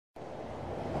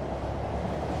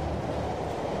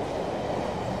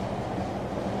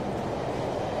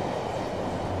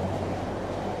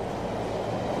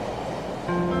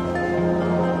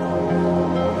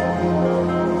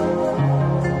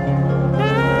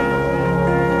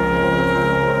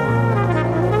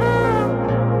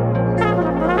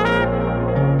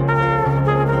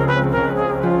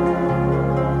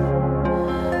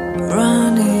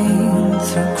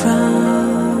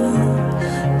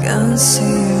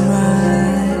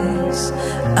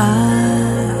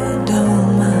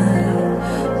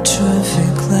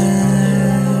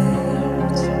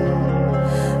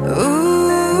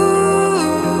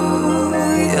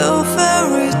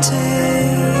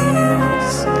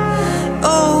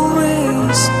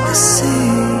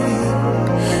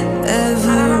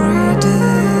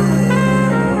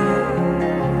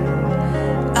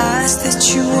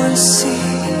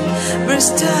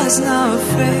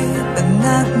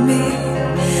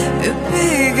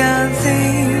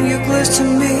close to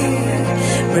me,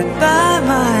 right by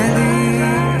my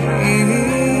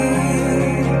lips.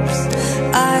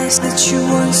 Eyes that you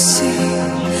won't see,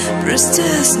 breast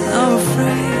is not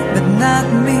afraid, but not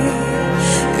me.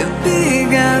 You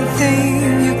big and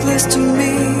thin, you're close to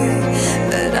me,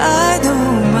 but I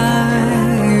don't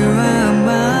mind. You are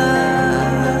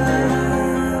mine.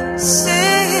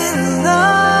 Singing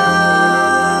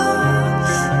low,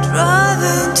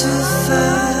 driving too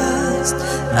fast,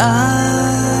 I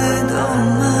don't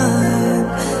mind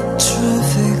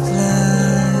traffic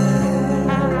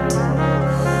light.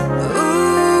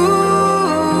 Ooh,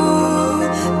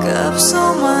 cups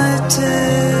on my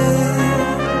tail.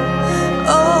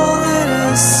 All that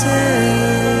I say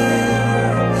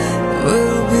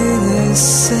will be the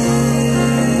same.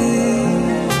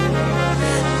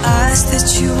 Eyes that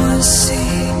you won't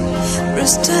see,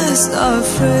 breast is not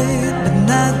afraid, but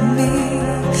not me.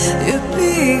 You're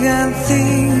big and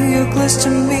thin, you're close to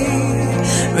me,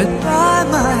 right by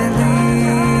my lips.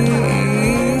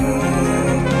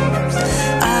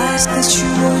 Eyes that you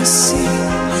won't see,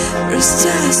 breast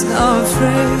is not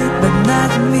afraid, but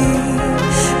not me.